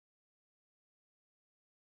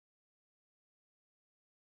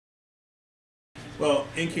Well,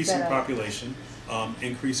 increasing population,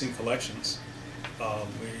 increasing collections.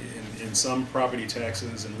 In some property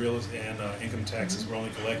taxes and income taxes, we're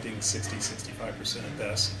only collecting 60–65% at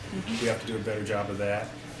best. We have to do a better job of that.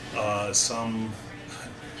 Some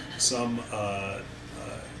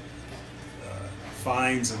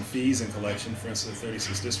fines and fees in collection. For instance, the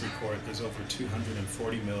 36th District Court, there's over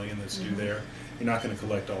 $240 million that's due there. You're not going to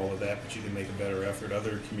collect all of that, but you can make a better effort.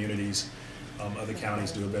 Other communities, other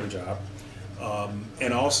counties do a better job.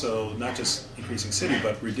 And also, not just increasing city,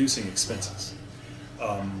 but reducing expenses.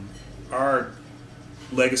 Our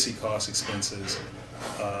legacy cost expenses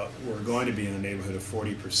were going to be in the neighborhood of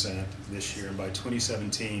 40% this year, and by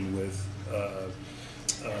 2017, with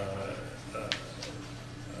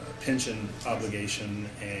pension obligation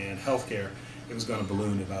and health care, it was going to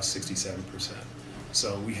balloon to about 67%.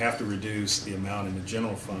 So we have to reduce the amount in the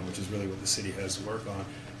general fund, which is really what the city has to work on.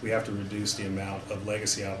 We have to reduce the amount of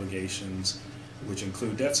legacy obligations, which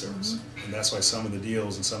include debt service. And that's why some of the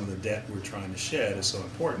deals and some of the debt we're trying to shed is so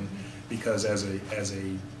important, because as a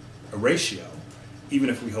ratio, even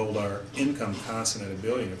if we hold our income constant at $1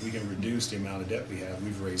 billion, if we can reduce the amount of debt we have,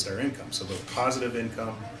 we've raised our income. So both positive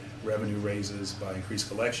income, revenue raises by increased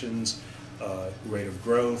collections, rate of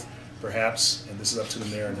growth, perhaps, and this is up to the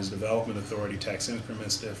mayor and his development authority, tax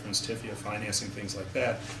increments difference, TIFIA financing, things like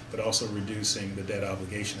that, but also reducing the debt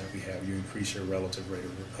obligation that we have. You increase your relative rate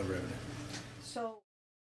of revenue. So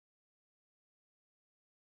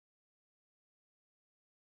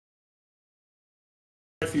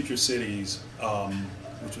Future Cities,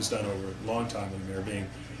 which was done over a long time with the mayor being,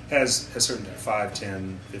 has certain 5,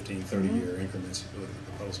 10, 15, 30-year increments if you look at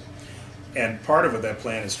the proposal. And part of what that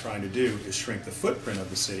plan is trying to do is shrink the footprint of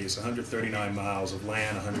the city. It's 139 miles of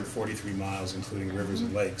land, 143 miles including rivers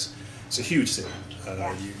and lakes. It's a huge city.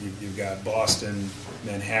 You've got Boston,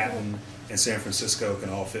 Manhattan, and San Francisco can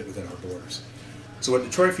all fit within our borders. So what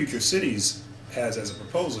Detroit Future Cities has as a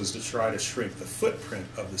proposal is to try to shrink the footprint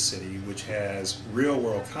of the city, which has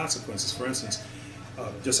real-world consequences. For instance,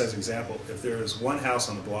 just as an example, if there is one house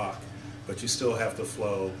on the block, but you still have to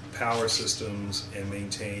flow power systems and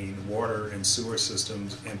maintain water and sewer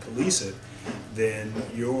systems and police it, then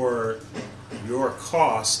your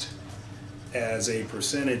cost as a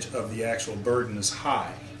percentage of the actual burden is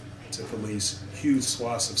high to police huge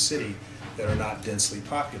swaths of city that are not densely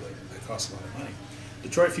populated. That costs a lot of money.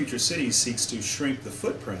 Detroit Future Cities seeks to shrink the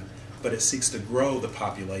footprint, but it seeks to grow the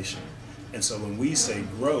population. And so when we say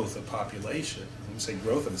growth of population, when we say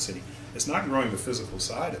growth of the city, it's not growing the physical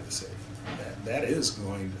side of the city. That is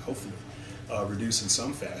going to hopefully reduce in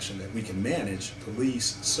some fashion that we can manage,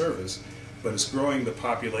 police, service, but it's growing the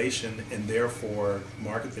population, and therefore,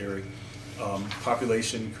 market theory,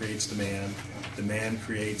 population creates demand, demand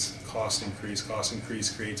creates cost increase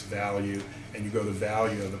creates value, and you grow the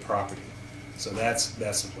value of the property. So that's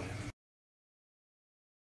the plan.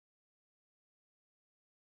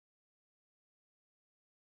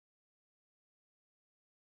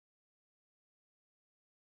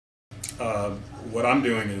 What I'm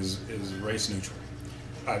doing is race neutral.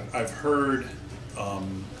 I've heard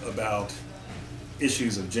about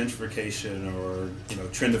issues of gentrification or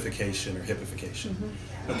trendification or hippification.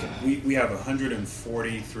 Okay, we have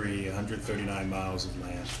 139 miles of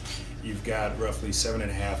land. You've got roughly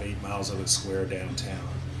 7.5, 8 miles of it square downtown.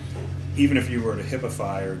 Even if you were to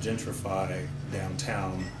hippify or gentrify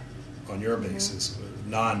downtown on your basis,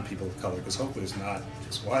 non-people of color, because hopefully it's not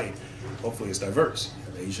just white, hopefully it's diverse. You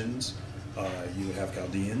have Asians, you would have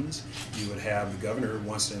Chaldeans, you would have, the governor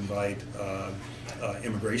wants to invite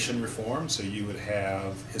immigration reform, so you would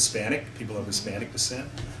have Hispanic, people of Hispanic descent.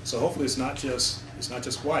 So hopefully it's not just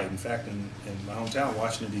white. In fact, in my hometown,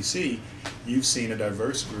 Washington, D.C., you've seen a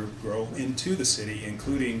diverse group grow into the city,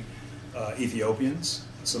 including Ethiopians,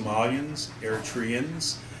 Somalians,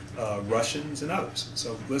 Eritreans, Russians, and others.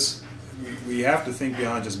 So we have to think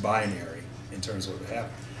beyond just binary in terms of what would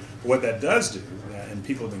happen. But what that does do, and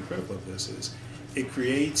people have been critical of this, is it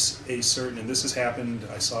creates a certain, and this has happened,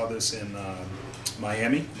 I saw this in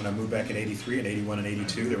Miami when I moved back in '83, and '81 and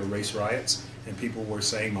 '82, there were race riots, and people were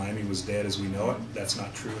saying Miami was dead as we know it. That's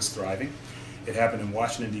not true, it's thriving. It happened in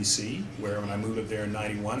Washington, D.C., where when I moved up there in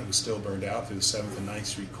 '91, it was still burned out through the 7th and 9th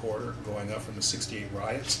Street corridor, going up from the '68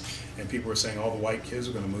 riots. And people were saying all the white kids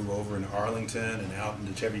were going to move over into Arlington and out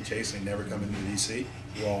into Chevy Chase and never come into D.C.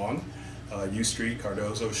 Wrong. U Street,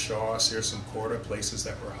 Cardozo, Shaw, Searson Corridor, places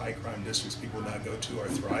that were high crime districts people would not go to, are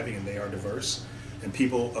thriving, and they are diverse. And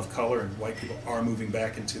people of color and white people are moving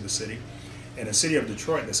back into the city. And the city of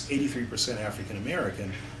Detroit, that's 83% African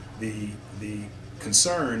American, the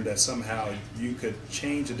concern that somehow you could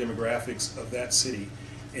change the demographics of that city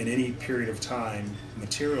in any period of time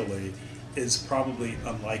materially is probably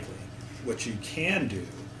unlikely. What you can do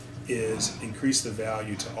is increase the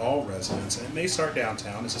value to all residents, and it may start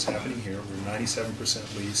downtown. This is happening here. We're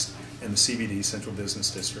 97% leased in the CBD, Central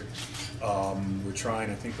Business District. We're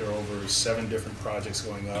trying, I think there are over 7 different projects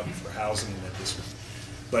going up for housing in that district.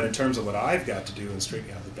 But in terms of what I've got to do in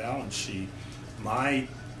straightening out the balance sheet, my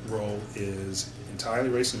role is entirely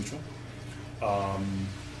race neutral.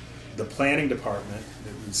 The planning department,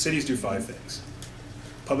 the cities do 5 things: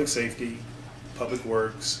 public safety, public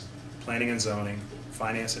works, planning and zoning,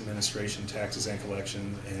 finance administration, taxes and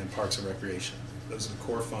collection, and parks and recreation. Those are the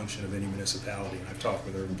core function of any municipality, and I've talked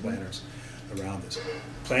with urban planners around this.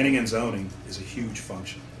 Planning and zoning is a huge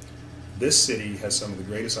function. This city has some of the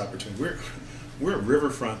greatest opportunities. We're a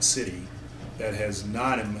riverfront city that has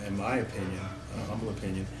not, in my opinion, humble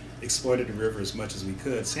opinion, exploited the river as much as we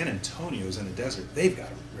could. San Antonio's in a desert. They've got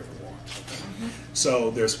a river wall.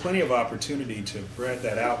 So there's plenty of opportunity to spread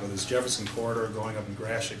that out, whether it's Jefferson Corridor, going up in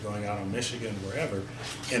Gratiot, going out on Michigan, wherever,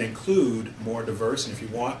 and include more diverse, and if you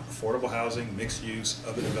want, affordable housing, mixed use,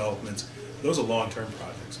 other developments. Those are long-term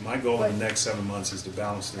projects. My goal in the next 7 months is to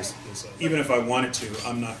balance this up. Even if I wanted to,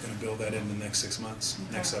 I'm not going to build that in the next 6 months,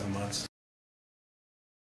 next 7 months.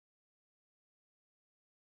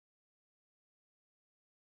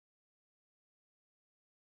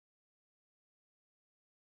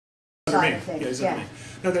 Me.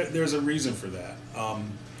 No, there's a reason for that.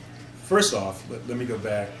 First off, let me go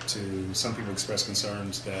back to some people express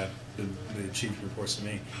concerns that the chief reports to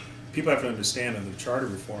me. People have to understand in the charter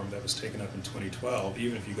reform that was taken up in 2012,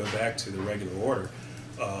 even if you go back to the regular order,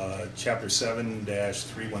 Chapter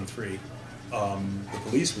 7-313, the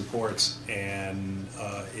police reports and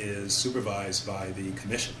is supervised by the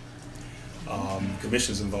commission. The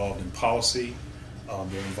commission is involved in policy.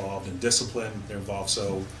 They're involved in discipline. They're involved,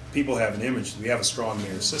 so people have an image. We have a strong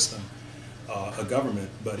mayor system, a government,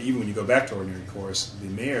 but even when you go back to ordinary course, the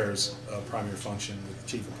mayor's primary function with the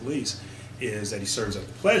chief of police is that he serves at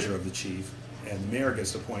the pleasure of the chief, and the mayor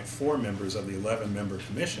gets to appoint 4 members of the 11-member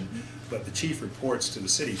commission, but the chief reports to the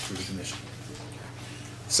city through the commission.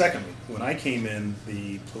 Secondly, when I came in,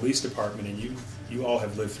 the police department, and you all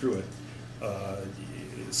have lived through it,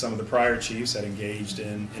 some of the prior chiefs had engaged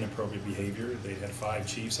in inappropriate behavior. They'd had 5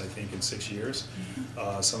 chiefs, I think, in 6 years,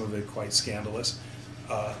 some of it quite scandalous.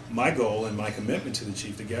 My goal and my commitment to the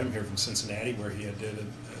chief, to get him here from Cincinnati, where he had did a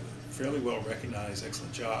fairly well-recognized,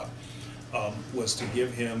 excellent job, was to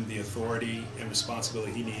give him the authority and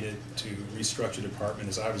responsibility he needed to restructure the department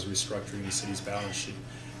as I was restructuring the city's balance sheet,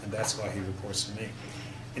 and that's why he reports to me.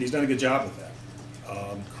 And he's done a good job with that.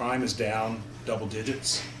 Crime is down double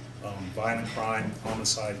digits. Violent crime,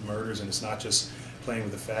 homicide, murders, and it's not just playing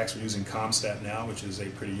with the facts. We're using ComStat now, which is a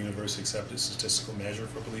pretty universally accepted statistical measure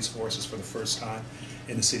for police forces for the first time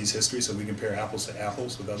in the city's history, so we compare apples to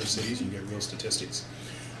apples with other cities, you get real statistics.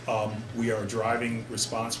 We are driving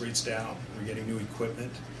response rates down. We're getting new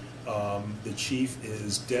equipment. The chief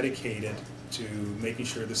is dedicated to making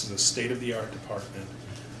sure this is a state-of-the-art department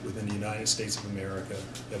within the United States of America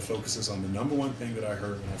that focuses on the #1 thing that I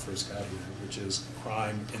heard when I first got here, which is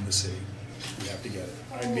crime in the city. We have to get it.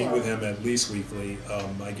 I meet with him at least weekly.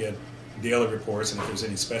 I get daily reports, and if there's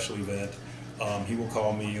any special event, he will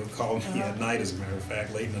call me. He'll call me at night, as a matter of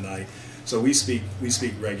fact, late in the night. So we speak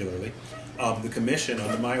regularly. The commission,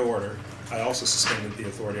 under my order, I also suspended the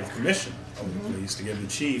authority of the commission over the police to give the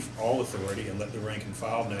chief all authority and let the rank and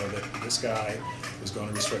file know that this guy was going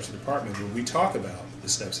to restructure the department. When we talk about the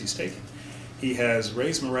steps he's taking, he has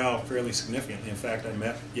raised morale fairly significantly. In fact, I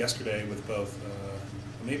met yesterday with both,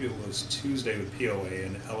 maybe it was Tuesday with POA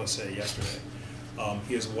and LSA yesterday.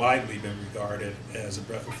 He has widely been regarded as a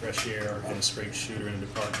breath of fresh air and a straight shooter in a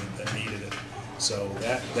department that needed it. So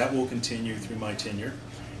that will continue through my tenure.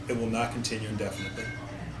 It will not continue indefinitely.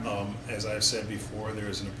 As I've said before, there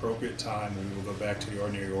is an appropriate time when we will go back to the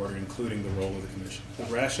ordinary order, including the role of the commission. The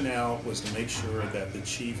rationale was to make sure that the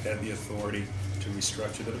chief had the authority to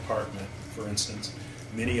restructure the department. For instance,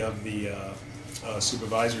 many of the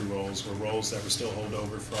supervisory roles were roles that were still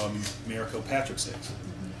holdover from Mayor Kilpatrick's days.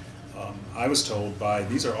 I was told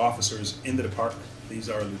these are officers in the department, these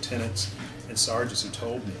are lieutenants and sergeants who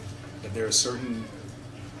told me that there are certain,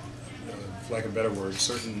 for lack of a better word,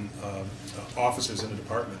 certain officers in the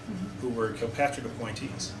department who were Kilpatrick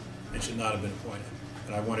appointees and should not have been appointed.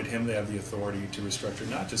 And I wanted him to have the authority to restructure,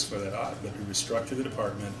 not just for that odd, but to restructure the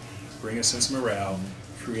department, bring a sense of morale,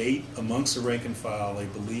 create amongst the rank and file a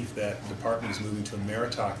belief that the department is moving to a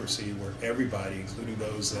meritocracy where everybody, including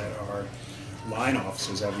those that are line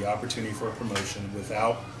officers, have the opportunity for a promotion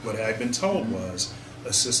without what I had been told was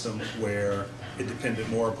a system where it depended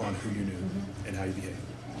more upon who you knew and how you behaved.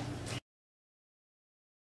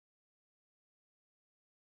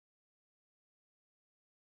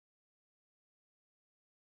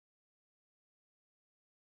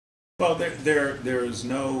 Well, there's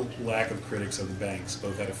no lack of critics of the banks,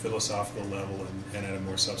 both at a philosophical level and at a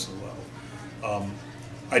more substantive level.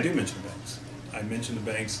 I do mention the banks. I mention the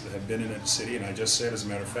banks that have been in the city, and I just said, as a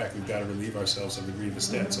matter of fact, we've got to relieve ourselves of the grievous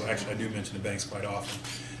debt. So actually, I do mention the banks quite often,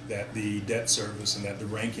 that the debt service and that the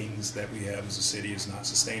rankings that we have as a city is not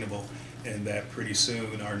sustainable, and that pretty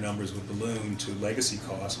soon our numbers would balloon to legacy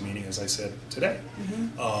costs, meaning, as I said today,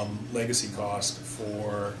 legacy cost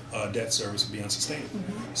for debt service would be unsustainable.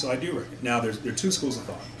 So I do reckon. Now, there are two schools of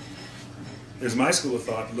thought. There's my school of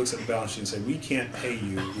thought that looks at the balance sheet and say, we can't pay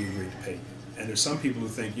you, we agreed to pay you. And there's some people who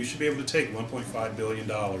think you should be able to take $1.5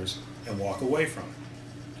 billion and walk away from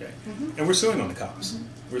it. Okay? And we're suing on the cops.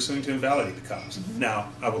 We're suing to invalidate the cops. Now,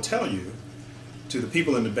 I will tell you, to the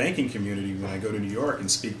people in the banking community, when I go to New York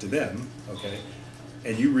and speak to them, okay,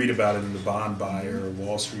 and you read about it in the Bond Buyer,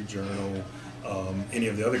 Wall Street Journal, any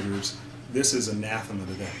of the other groups, this is anathema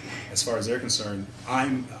to them. As far as they're concerned, I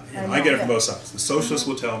get it from both sides. The socialists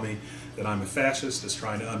will tell me that I'm a fascist that's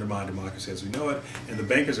trying to undermine democracy as we know it, and the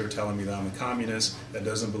bankers are telling me that I'm a communist that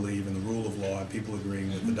doesn't believe in the rule of law and people agreeing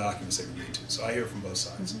with the documents they agreed to. So I hear from both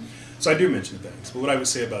sides. So I do mention the banks. But what I would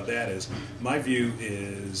say about that is, my view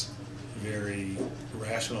is very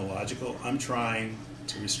rational, logical. I'm trying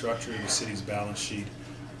to restructure the city's balance sheet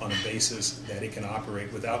on a basis that it can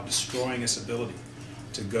operate without destroying its ability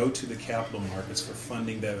to go to the capital markets for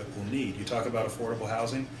funding that it will need. You talk about affordable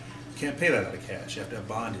housing, you can't pay that out of cash. You have to have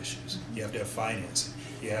bond issues. You have to have financing.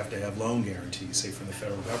 You have to have loan guarantees, say from the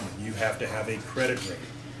federal government. You have to have a credit rating.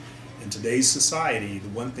 In today's society, the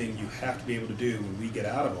one thing you have to be able to do when we get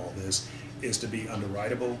out of all this is to be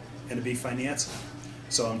underwritable and to be financeable.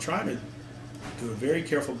 So I'm trying to do a very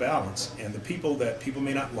careful balance, and the people that people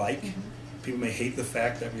may not like, people may hate the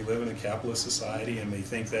fact that we live in a capitalist society and may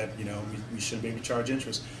think that, you know, we shouldn't be able to charge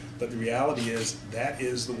interest, but the reality is that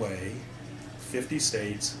is the way 50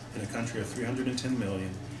 states in a country of 310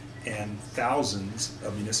 million and thousands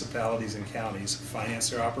of municipalities and counties finance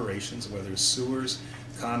their operations, whether it's sewers,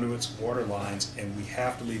 conduits, water lines, and we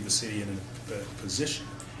have to leave the city in a position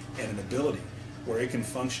and an ability where it can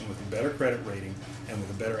function with a better credit rating and with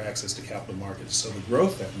a better access to capital markets. So the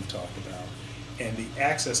growth that we've talked about and the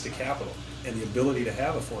access to capital and the ability to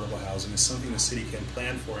have affordable housing is something the city can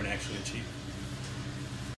plan for and actually achieve.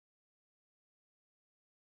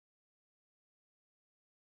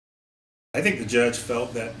 I think the judge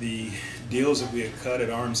felt that the deals that we had cut at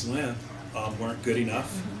arm's length weren't good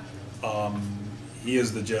enough. He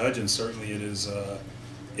is the judge, and certainly it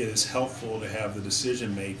is helpful to have the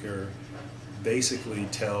decision maker basically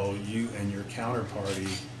tell you and your counterparty,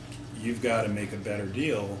 you've got to make a better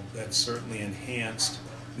deal. That certainly enhanced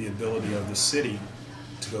the ability of the city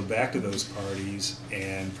to go back to those parties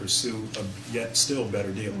and pursue a yet still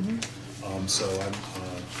better deal. So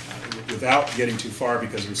without getting too far,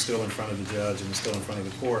 because we're still in front of the judge and we're still in front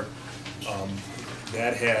of the court,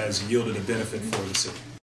 that has yielded a benefit for the city.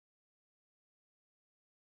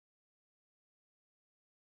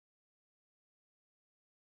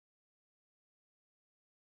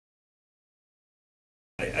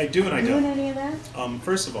 I do and I don't. Doing any of that?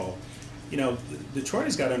 First of all, you know, Detroit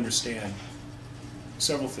has got to understand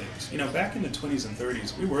several things. You know, back in the 20s and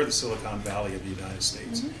 30s, we were the Silicon Valley of the United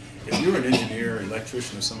States. If you were an engineer,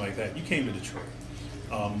 electrician, or something like that, you came to Detroit.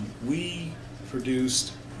 We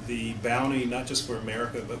produced the bounty not just for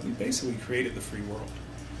America, but we basically created the free world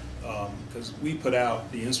because we put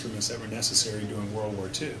out the instruments that were necessary during World War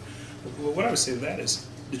II. But what I would say to that is,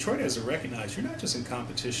 Detroit has to recognize you're not just in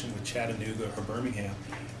competition with Chattanooga or Birmingham,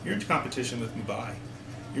 you're in competition with Mumbai,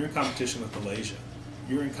 you're in competition with Malaysia,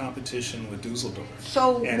 you're in competition with Dusseldorf.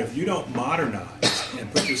 So, and if you don't modernize and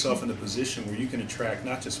put yourself in a position where you can attract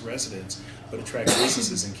not just residents, but attract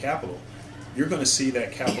businesses and capital, you're going to see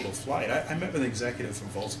that capital flight. I met with an executive from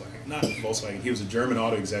Volkswagen, not Volkswagen, he was a German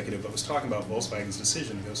auto executive, but was talking about Volkswagen's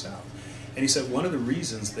decision to go south. And he said one of the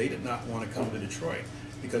reasons they did not want to come to Detroit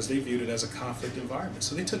because they viewed it as a conflict environment.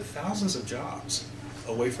 So they took thousands of jobs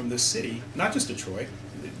away from this city, not just Detroit,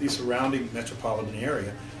 the surrounding metropolitan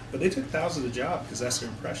area, but they took thousands of jobs because that's their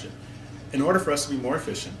impression. In order for us to be more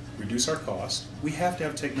efficient, reduce our costs, we have to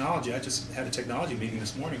have technology. I just had a technology meeting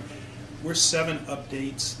this morning. We're 7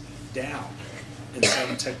 updates down in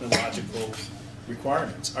 7 technological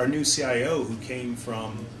requirements. Our new CIO, who came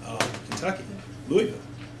from Kentucky, Louisville,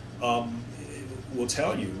 will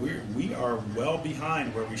tell you we are well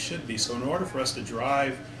behind where we should be. So in order for us to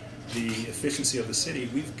drive the efficiency of the city,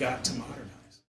 we've got to modernize.